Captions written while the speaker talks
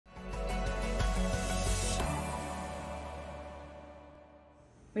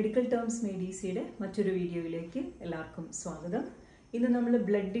Medical terms made easy മറ്റൊരു വീഡിയോയിലേക്ക് എല്ലാവർക്കും സ്വാഗതം. ഇന്ന് നമ്മൾ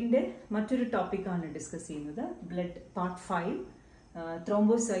ബ്ലഡിന്റെ മറ്റൊരു ടോപ്പിക് ആണ് ഡിസ്കസ് ചെയ്യുന്നത്. ബ്ലഡ് പാർട്ട് 5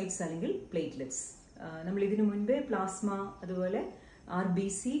 thrombocytes അല്ലെങ്കിൽ പ്ലേറ്റ്ലെറ്റ്സ്. നമ്മൾ ഇതിനു മുൻപേ പ്ലാസ്മ അതുപോലെ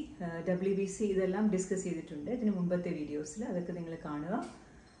RBC, WBC ഇതെല്ലാം ഡിസ്കസ് ചെയ്തിട്ടുണ്ട് ഇതിനു മുൻപത്തെ വീഡിയോസിൽ. അതൊക്കെ നിങ്ങൾ കാണുക.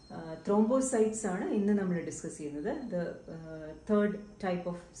 Thrombocytes ആണ് ഇന്ന് നമ്മൾ ഡിസ്കസ് ചെയ്യുന്നത്. The third type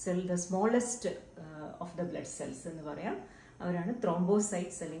of cell, the smallest of the blood cells എന്ന് പറയാം. അവരാണ്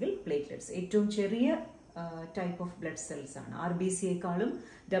thrombocytes അല്ലെങ്കിൽ platelets. ഏറ്റവും ചെറിയ ടൈപ്പ് ഓഫ് ബ്ലഡ് സെൽസ് ആണ്. RBCയെക്കാളും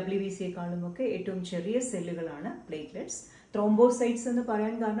WBCയെക്കാളും ഒക്കെ ഏറ്റവും ചെറിയ സെല്ലുകളാണ് പ്ലേറ്റ്ലെറ്റ്സ്. ത്രോംബോസൈറ്റ്സ് എന്ന്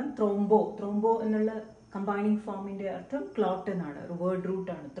പറയാൻ കാരണം ത്രോംബോ എന്നുള്ള കമ്പൈനിങ് ഫോമിന്റെ അർത്ഥം ക്ലോട്ട് എന്നാണ്. ഒരു വേർഡ് റൂട്ട്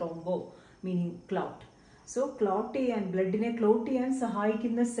ആണ് thrombo, meaning clot. So clot ചെയ്യാൻ, ബ്ലഡിനെ ക്ലോട്ട് ചെയ്യാൻ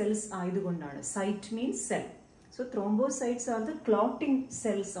സഹായിക്കുന്ന സെൽസ് ആയതുകൊണ്ടാണ്. Site means cell. So thrombocytes are the clotting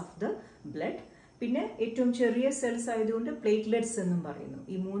cells of the blood. പിന്നെ ഏറ്റവും ചെറിയ സെൽസ് ആയതുകൊണ്ട് പ്ലേറ്റ്ലെറ്റ്സ് എന്നും പറയുന്നു.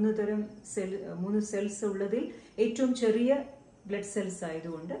 ഈ മൂന്ന് സെൽസ് ഉള്ളതിൽ ഏറ്റവും ചെറിയ ബ്ലഡ് സെൽസ്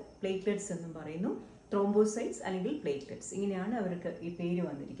ആയതുകൊണ്ട് പ്ലേറ്റ്ലെറ്റ്സ് എന്നും പറയുന്നു. ത്രോംബോസൈറ്റ്സ് അല്ലെങ്കിൽ പ്ലേറ്റ്ലെറ്റ്സ്, ഇങ്ങനെയാണ് അവർക്ക് ഈ പേര്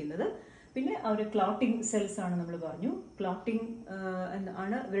വന്നിരിക്കുന്നത്. പിന്നെ അവർ ക്ലോട്ടിംഗ് സെൽസ് ആണ് നമ്മൾ പറഞ്ഞു. ക്ലോട്ടിംഗ്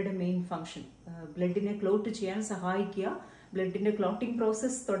ആണ് ഇവരുടെ മെയിൻ ഫംഗ്ഷൻ. ബ്ലഡിനെ ക്ലോട്ട് ചെയ്യാൻ സഹായിക്കുക. ബ്ലഡിന്റെ ക്ലോട്ടിംഗ്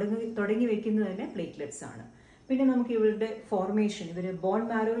പ്രോസസ് തുടങ്ങി വെക്കുന്നത് തന്നെ പ്ലേറ്റ്ലെറ്റ്സ് ആണ്. പിന്നെ നമുക്ക് ഇവരുടെ ഫോർമേഷൻ, ഇവര് ബോൺ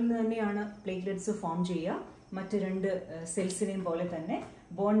മാരോയിൽ നിന്ന് തന്നെയാണ് പ്ലേറ്റ്ലെറ്റ്സ് ഫോം ചെയ്യുക. മറ്റ് രണ്ട് സെൽസിനെയും പോലെ തന്നെ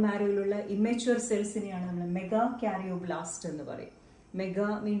ബോൺ മാരോയിലുള്ള ഇമ്മച്വർ സെൽസിനെയാണ് നമ്മൾ മെഗാ കാരിയോബ്ലാസ്റ്റ് എന്ന് പറയും. Mega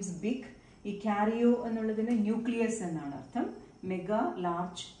means big. ഈ കാരിയോ എന്നുള്ളതിന് ന്യൂക്ലിയസ് എന്നാണ് അർത്ഥം. Mega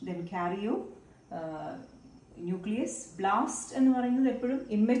large, then കാരിയോ nucleus. Blast എന്ന് പറയുന്നത് എപ്പോഴും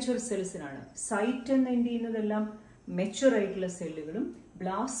ഇമ്മച്വർ സെൽസിനാണ്. സൈറ്റ് എന്ന് എൻഡ് ചെയ്യുന്നതെല്ലാം മെച്വർ ആയിട്ടുള്ള സെല്ലുകളും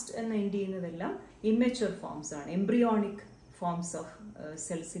ബ്ലാസ്റ്റ് എന്ന് എൻഡ് ചെയ്യുന്നതെല്ലാം ഇമ്മച്വർ ഫോംസ് ആണ്. എംബ്രിയോണിക് ഫോംസ് ഓഫ്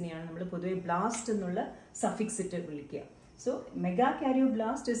സെൽസിനെയാണ് നമ്മൾ പൊതുവെ ബ്ലാസ്റ്റ് എന്നുള്ള സഫിക്സ് ഇട്ട് വിളിക്കുക. So mega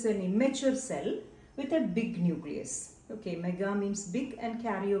കാരിയോബ്ലാസ്റ്റ് is an immature cell with a big nucleus. Okay, mega means big and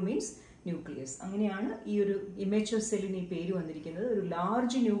കാരിയോ means nucleus. അങ്ങനെയാണ് ഈ ഒരു ഇമ്മച്വർ സെല്ലിന് ഈ പേര് വന്നിരിക്കുന്നത്. ഒരു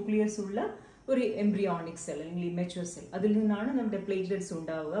ലാർജ് ന്യൂക്ലിയസ് ഉള്ള ഒരു എംബ്രിയോണിക് സെൽ അല്ലെങ്കിൽ ഇമ്മച്വർ സെൽ. അതിൽ നിന്നാണ് നമ്മുടെ പ്ലേറ്റ്ലെറ്റ്സ്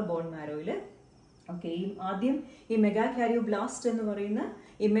ഉണ്ടാവുക ബോൺ മാരോയില്. ഓക്കെ, ആദ്യം ഈ മെഗാ കാരിയോബ്ലാസ്റ്റ് എന്ന് പറയുന്ന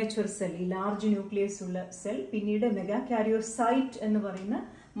ഇമ്മച്വർ സെൽ, ഈ ലാർജ് ന്യൂക്ലിയസ് ഉള്ള സെൽ, പിന്നീട് മെഗാ കാരിയോസൈറ്റ് എന്ന് പറയുന്ന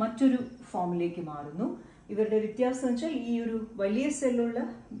മറ്റൊരു ഫോമിലേക്ക് മാറുന്നു. ഇവരുടെ വ്യത്യാസം എന്ന് വെച്ചാൽ ഈ ഒരു വലിയ സെല്ലുള്ള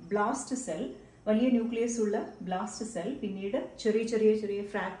ബ്ലാസ്റ്റ് സെൽ, വലിയ ന്യൂക്ലിയസ് ഉള്ള ബ്ലാസ്റ്റ് സെൽ പിന്നീട് ചെറിയ ചെറിയ ചെറിയ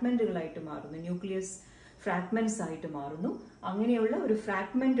ഫ്രാഗ്മെന്റുകളായിട്ട് മാറുന്നു. ന്യൂക്ലിയസ് ഫ്രാഗ്മെന്റ്സ് ആയിട്ട് മാറുന്നു. അങ്ങനെയുള്ള ഒരു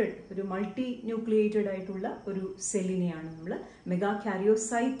ഫ്രാഗ്മെന്റഡ്, ഒരു മൾട്ടി ന്യൂക്ലിയേറ്റഡ് ആയിട്ടുള്ള ഒരു സെല്ലിനെയാണ് നമ്മൾ മെഗാ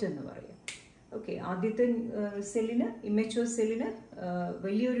കാരിയോസൈറ്റ് എന്ന് പറയുക. ഓക്കെ, ആദ്യത്തെ സെല്ലിന്, ഇമ്മച്വർ സെല്ലിന്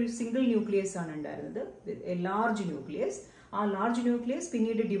വലിയൊരു സിംഗിൾ ന്യൂക്ലിയസ് ആണ് ഉണ്ടായിരുന്നത്, ലാർജ് ന്യൂക്ലിയസ്. ആ ലാർജ് ന്യൂക്ലിയസ്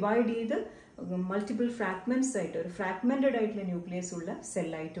പിന്നീട് ഡിവൈഡ് ചെയ്ത് മൾട്ടിപ്പിൾ ഫ്രാഗ്മെന്റ്സ് ആയിട്ട് ഒരു ഫ്രാഗ്മെന്റഡ് ആയിട്ടുള്ള ന്യൂക്ലിയസ് ഉള്ള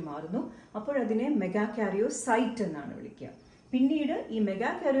സെല്ലായിട്ട് മാറുന്നു. അപ്പോഴതിനെ മെഗാ കാരിയോസൈറ്റ് എന്നാണ് വിളിക്കുക. പിന്നീട് ഈ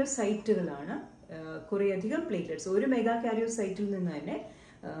മെഗാ കാരിയോസൈറ്റുകളാണ് കുറേയധികം പ്ലേറ്റ്ലെറ്റ്സ്. ഒരു മെഗാ കാരിയോസൈറ്റിൽ നിന്ന് തന്നെ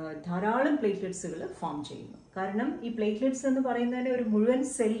ധാരാളം പ്ലേറ്റ്ലെറ്റ്സുകൾ ഫോം ചെയ്യുന്നു. കാരണം ഈ പ്ലേറ്റ്ലെറ്റ്സ് എന്ന് പറയുന്നതിന് ഒരു മുഴുവൻ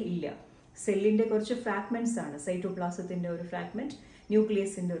സെൽ ഇല്ല. സെല്ലിന്റെ കുറച്ച് ഫ്രാഗ്മെന്റ്സ് ആണ്. സൈറ്റോപ്ലാസത്തിന്റെ ഒരു ഫ്രാഗ്മെന്റ്,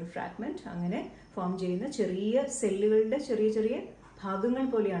 ന്യൂക്ലിയസിന്റെ ഒരു ഫ്രാഗ്മെന്റ്, അങ്ങനെ ഫോം ചെയ്യുന്ന ചെറിയ സെല്ലുകളുടെ ചെറിയ ചെറിയ ഭാഗങ്ങൾ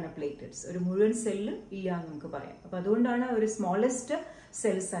പോലെയാണ് പ്ലേറ്റ്ലെറ്റ്സ്. ഒരു മുഴുവൻ സെല്ല് ഇല്ല എന്ന് നമുക്ക് പറയാം. അപ്പൊ അതുകൊണ്ടാണ് ഒരു സ്മോളസ്റ്റ്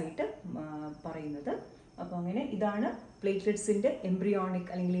സെൽസ് ആയിട്ട് പറയുന്നത്. അപ്പൊ അങ്ങനെ ഇതാണ് പ്ലേറ്റ്ലെറ്റ്സിന്റെ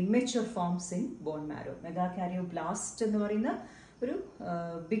എംബ്രിയോണിക് അല്ലെങ്കിൽ immature forms in bone marrow. Mega കാരിയോബ്ലാസ്റ്റ് എന്ന് പറയുന്ന ഒരു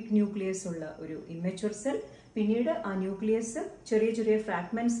ബിഗ് ന്യൂക്ലിയസ് ഉള്ള ഒരു ഇമ്മച്വർ സെൽ. പിന്നീട് ആ ന്യൂക്ലിയസ് ചെറിയ ചെറിയ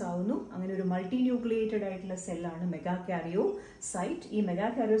ഫ്രാഗ്മെന്റ്സ് ആവുന്നു. അങ്ങനെ ഒരു മൾട്ടി ന്യൂക്ലിയേറ്റഡ് ആയിട്ടുള്ള സെല്ലാണ് മെഗാ കാരിയോസൈറ്റ്. ഈ മെഗാ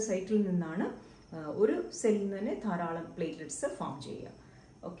കാരിയോസൈറ്റിൽ നിന്നാണ് ഒരു സെല്ലിൽ നിന്ന് തന്നെ ധാരാളം പ്ലേറ്റ്ലെറ്റ്സ് ഫോം ചെയ്യുക.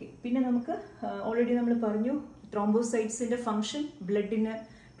 ഓക്കെ, പിന്നെ നമുക്ക് ഓൾറെഡി നമ്മൾ പറഞ്ഞു ത്രോംബോസൈറ്റ്സിന്റെ ഫംഗ്ഷൻ ബ്ലഡിനെ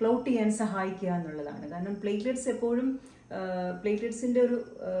ക്ലോട്ട് ചെയ്യാൻ സഹായിക്കുക എന്നുള്ളതാണ്. കാരണം പ്ലേറ്റ്ലെറ്റ്സ് എപ്പോഴും പ്ലേറ്റ്ലെറ്റ്സിന്റെ ഒരു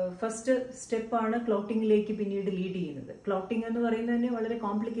ഫസ്റ്റ് സ്റ്റെപ്പാണ് ക്ലോട്ടിങ്ങിലേക്ക് പിന്നീട് ലീഡ് ചെയ്യുന്നത്. ക്ലോട്ടിംഗ് എന്ന് പറയുന്നത് തന്നെ വളരെ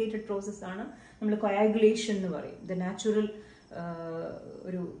കോംപ്ലിക്കേറ്റഡ് പ്രോസസ് ആണ്. നമ്മൾ കൊയാഗുലേഷൻ എന്ന് പറയും. ദ നാച്ചുറൽ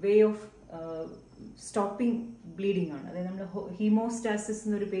ഒരു വേ ഓഫ് സ്റ്റോപ്പിംഗ് ബ്ലീഡിംഗ് ആണ്. അതായത് നമ്മൾ ഹീമോസ്റ്റാസിസ്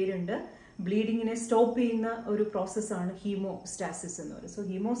എന്നൊരു പേരുണ്ട്. ബ്ലീഡിങ്ങിനെ സ്റ്റോപ്പ് ചെയ്യുന്ന ഒരു പ്രോസസ്സാണ് ഹീമോസ്റ്റാസിസ് എന്ന് പറയുന്നത്. സോ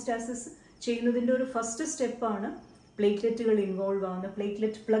ഹീമോസ്റ്റാസിസ് ചെയ്യുന്നതിന്റെ ഒരു ഫസ്റ്റ് സ്റ്റെപ്പാണ് പ്ലേറ്റ്ലെറ്റുകൾ ഇൻവോൾവ് ആവുന്ന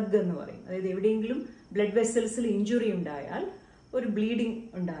പ്ലേറ്റ്ലെറ്റ് പ്ലഗ് എന്ന് പറയും. അതായത് എവിടെയെങ്കിലും ബ്ലഡ് വെസൽസിൽ ഇഞ്ചുറി ഉണ്ടായാൽ, ഒരു ബ്ലീഡിംഗ്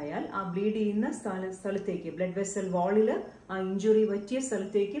ഉണ്ടായാൽ, ആ ബ്ലീഡ് ചെയ്യുന്ന സ്ഥലത്തേക്ക്, ബ്ലഡ് വെസൽ വാളില് ആ ഇഞ്ചുറി പറ്റിയ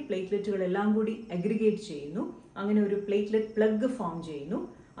സ്ഥലത്തേക്ക് പ്ലേറ്റ്ലെറ്റുകൾ എല്ലാം കൂടി അഗ്രിഗേറ്റ് ചെയ്യുന്നു. അങ്ങനെ ഒരു പ്ലേറ്റ്ലെറ്റ് പ്ലഗ് ഫോം ചെയ്യുന്നു.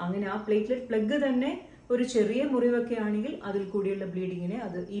 അങ്ങനെ ആ പ്ലേറ്റ്ലെറ്റ് പ്ലഗ് തന്നെ ഒരു ചെറിയ മുറിവൊക്കെ ആണെങ്കിൽ അതിൽ കൂടിയുള്ള ബ്ലീഡിങ്ങിനെ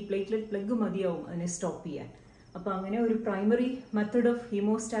ഈ പ്ലേറ്റ്ലെറ്റ് പ്ലഗ് മതിയാവും അതിനെ സ്റ്റോപ്പ് ചെയ്യാൻ. അപ്പൊ അങ്ങനെ ഒരു പ്രൈമറി മെത്തഡ് ഓഫ്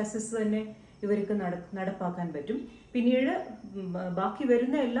ഹീമോസ്റ്റാസിസ് തന്നെ ഇവർക്ക് നടപ്പാക്കാൻ പറ്റും. പിന്നീട് ബാക്കി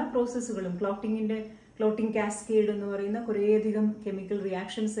വരുന്ന എല്ലാ പ്രോസസ്സുകളും ക്ലോട്ടിംഗ് കാസ്കേഡ് എന്ന് പറയുന്ന കുറേയധികം കെമിക്കൽ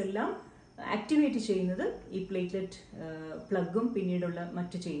റിയാക്ഷൻസ് എല്ലാം ആക്ടിവേറ്റ് ചെയ്യുന്നത് ഈ പ്ലേറ്റ്ലെറ്റ് പ്ലഗും പിന്നീടുള്ള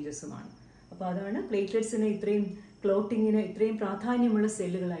മറ്റ് ചേഞ്ചസുമാണ്. അപ്പോൾ അതാണ് പ്ലേറ്റ്ലെറ്റ്സിന് ക്ലോട്ടിങ്ങിന് ഇത്രയും പ്രാധാന്യമുള്ള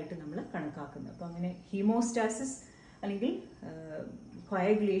സെല്ലുകളായിട്ട് നമ്മൾ കണക്കാക്കുന്നത്. അപ്പോൾ അങ്ങനെ ഹീമോസ്റ്റാസിസ് അല്ലെങ്കിൽ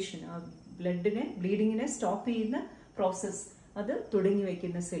കൊയാഗുലേഷൻ, ബ്ലീഡിങ്ങിനെ സ്റ്റോപ്പ് ചെയ്യുന്ന പ്രോസസ്സ് അത് തുടങ്ങി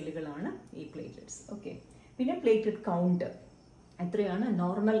വയ്ക്കുന്ന സെല്ലുകളാണ് ഈ പ്ലേറ്റ്ലെറ്റ്സ്. ഓക്കെ, പിന്നെ പ്ലേറ്റ്ലെറ്റ് കൗണ്ട് എത്രയാണ്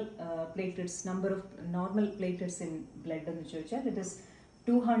normal platelets, number of normal platelets in blood എന്ന് ചോദിച്ചാൽ it is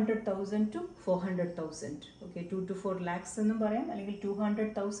 200,000 to 400,000. Okay, 2 to 4 lakhs എന്നും പറയാം, അല്ലെങ്കിൽ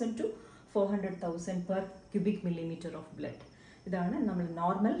 200,000 to 400,000 per cubic millimeter of blood. ഇതാണ് നമ്മൾ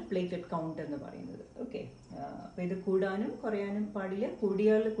നോർമൽ പ്ലേറ്റ്ലെറ്റ് കൗണ്ട് എന്ന് പറയുന്നത്. ഓക്കെ, അപ്പോൾ ഇത് കൂടാനും കുറയാനും പാടില്ല.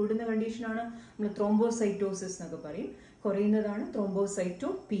 കൂടുന്ന കണ്ടീഷനാണ് നമ്മൾ ത്രോംബോസൈറ്റോസിസ് എന്നൊക്കെ പറയും. കുറയുന്നതാണ്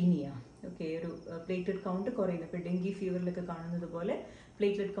ത്രോംബോസൈറ്റോപീനിയ. ഓക്കെ, ഒരു പ്ലേറ്റ്ലെറ്റ് കൗണ്ട് കുറയുന്നത്, ഇപ്പോൾ ഡെങ്കി ഫീവറിലൊക്കെ കാണുന്നത് പോലെ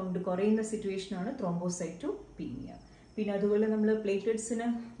പ്ലേറ്റ്ലെറ്റ് കൗണ്ട് കുറയുന്ന സിറ്റുവേഷനാണ് ത്രോംബോസൈറ്റോപീനിയ. പിന്നെ അതുപോലെ നമ്മൾ പ്ലേറ്റ്ലെറ്റ്സിന്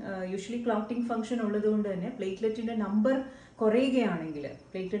യൂഷ്വലി ക്ലോട്ടിംഗ് ഫംഗ്ഷൻ ഉള്ളത് കൊണ്ട് തന്നെ പ്ലേറ്റ്ലെറ്റിന്റെ നമ്പർ കുറയുകയാണെങ്കിൽ,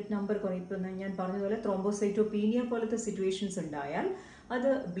 പ്ലേറ്റ്ലെറ്റ് നമ്പർ ഇപ്പോൾ ഞാൻ പറഞ്ഞതുപോലെ ത്രോംബോസൈറ്റോപീനിയ പോലത്തെ സിറ്റുവേഷൻസ് ഉണ്ടായാൽ അത്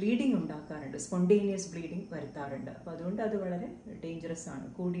ബ്ലീഡിംഗ് ഉണ്ടാക്കാറുണ്ട്, സ്പോണ്ടേനിയസ് ബ്ലീഡിംഗ് വരുത്താറുണ്ട്. അപ്പോൾ അതുകൊണ്ട് അത് വളരെ ഡേഞ്ചറസ് ആണ്.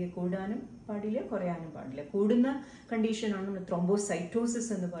 കൂടാനും പാടില്ല, കുറയാനും പാടില്ല. കൂടുന്ന കണ്ടീഷനാണ് നമ്മൾ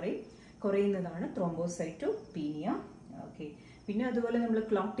ത്രോംബോസൈറ്റോസിസ് എന്ന് പറയും, കുറയുന്നതാണ് ത്രോംബോസൈറ്റോപീനിയ. ഓക്കെ, പിന്നെ അതുപോലെ നമ്മൾ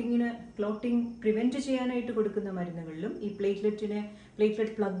ക്ലോട്ടിംഗ് പ്രിവെന്റ് ചെയ്യാനായിട്ട് കൊടുക്കുന്ന മരുന്നുകളിലും ഈ പ്ലേറ്റ്ലെറ്റ്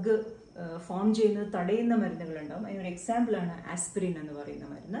പ്ലഗ് ഫോം ചെയ്യുന്നത് തടയുന്ന മരുന്നുകളുണ്ടാവും. അതിനൊരു എക്സാമ്പിളാണ് ആസ്പിരിൻ എന്ന് പറയുന്ന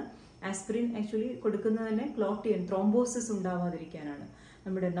മരുന്ന്. ആസ്പിരിൻ ആക്ച്വലി കൊടുക്കുന്നത് തന്നെ ത്രോംബോസിസ് ഉണ്ടാവാതിരിക്കാനാണ്.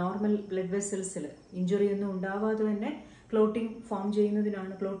 നമ്മുടെ നോർമൽ ബ്ലഡ് വെസൽസിൽ ഇഞ്ചുറി ഒന്നും ഉണ്ടാവാതെ തന്നെ ക്ലോട്ടിംഗ് ഫോം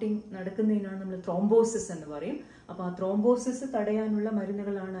ചെയ്യുന്നതിനാണ്, ക്ലോട്ടിംഗ് നടക്കുന്നതിനാണ് നമ്മൾ ത്രോംബോസിസ് എന്ന് പറയും. അപ്പോൾ ആ ത്രോംബോസിസ് തടയാനുള്ള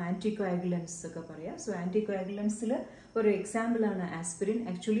മരുന്നുകളാണ് ആന്റികോയാഗുലൻസ് ഒക്കെ പറയാം. സോ ആന്റികോയാഗുലൻസിൽ ഒരു എക്സാമ്പിളാണ് ആസ്പിരിൻ.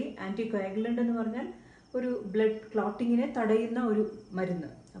 ആക്ച്വലി ആന്റികോയാഗുലന്റ് എന്ന് പറഞ്ഞാൽ ഒരു ബ്ലഡ് ക്ലോട്ടിങ്ങിനെ തടയുന്ന ഒരു മരുന്ന്.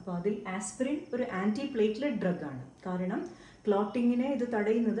 അപ്പോൾ അതിൽ ആസ്പിരിൻ ഒരു ആന്റി പ്ലേറ്റ്ലെറ്റ് ഡ്രഗ് ആണ്. കാരണം ക്ലോട്ടിങ്ങിനെ ഇത്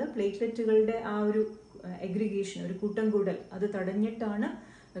തടയുന്നത് പ്ലേറ്റ്ലെറ്റുകളുടെ ആ ഒരു എഗ്രിഗേഷൻ, ഒരു കൂട്ടം കൂടൽ, അത് തടഞ്ഞിട്ടാണ്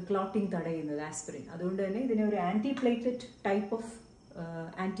ക്ലോട്ടിംഗ് തടയുന്നത് ആസ്പിരിൻ. അതുകൊണ്ട് തന്നെ ഇതിനെ ഒരു anti platelet type of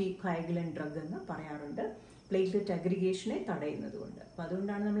anti coagulant drug എന്ന് പറയാറുണ്ട്, പ്ലേറ്റ്ലെറ്റ് അഗ്രിഗേഷനെ തടയുന്നത് കൊണ്ട്. അപ്പോൾ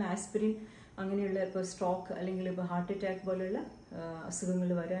അതുകൊണ്ടാണ് നമ്മൾ ആസ്പിരിൻ അങ്ങനെയുള്ള ഇപ്പോൾ സ്ട്രോക്ക് അല്ലെങ്കിൽ ഇപ്പോൾ ഹാർട്ട് അറ്റാക്ക് പോലെയുള്ള അസുഖങ്ങൾ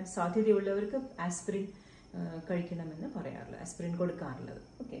വരാൻ സാധ്യതയുള്ളവർക്ക് ആസ്പിരിൻ കഴിക്കണമെന്ന് പറയാറുള്ളത്, ആസ്പിരിൻ കൊടുക്കാറുള്ളത്.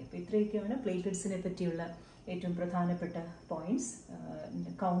 ഓക്കെ, അപ്പോൾ ഇത്രയൊക്കെയാണ് പ്ലേറ്റ്ലെറ്റ്സിനെ പറ്റിയുള്ള ഏറ്റവും പ്രധാനപ്പെട്ട പോയിന്റ്സ്.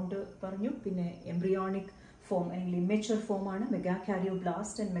 കൗണ്ട് പറഞ്ഞു, പിന്നെ എംബ്രിയോണിക് ഫോം അല്ലെങ്കിൽ ഇമ്മച്വർ ഫോമാണ്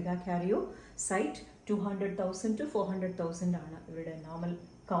മെഗാകാരിയോബ്ലാസ്റ്റ് ആൻഡ് മെഗാകാരിയോസൈറ്റ്. 200,000 to 400,000 ആണ് ഇവരുടെ നോർമൽ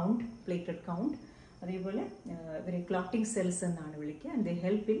കൗണ്ട്, പ്ലേറ്റ്ലെറ്റ് കൗണ്ട്. അതേപോലെ ഇവരെ ക്ലോട്ടിംഗ് സെൽസ് എന്നാണ് വിളിക്കുക. And they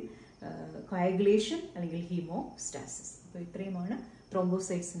help in coagulation അല്ലെങ്കിൽ ഹീമോസ്റ്റാസിസ്. അപ്പോൾ ഇത്രയുമാണ്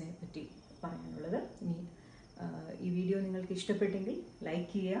ത്രോംബോസൈറ്റ്സിനെ പറ്റി പറയാനുള്ളത്. ഇനി ഈ വീഡിയോ നിങ്ങൾക്ക് ഇഷ്ടപ്പെട്ടെങ്കിൽ ലൈക്ക്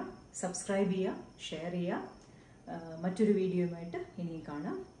ചെയ്യുക, സബ്സ്ക്രൈബ് ചെയ്യുക, ഷെയർ ചെയ്യുക. മറ്റൊരു വീഡിയോയുമായിട്ട് ഇനിയും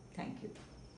കാണാം. Thank you.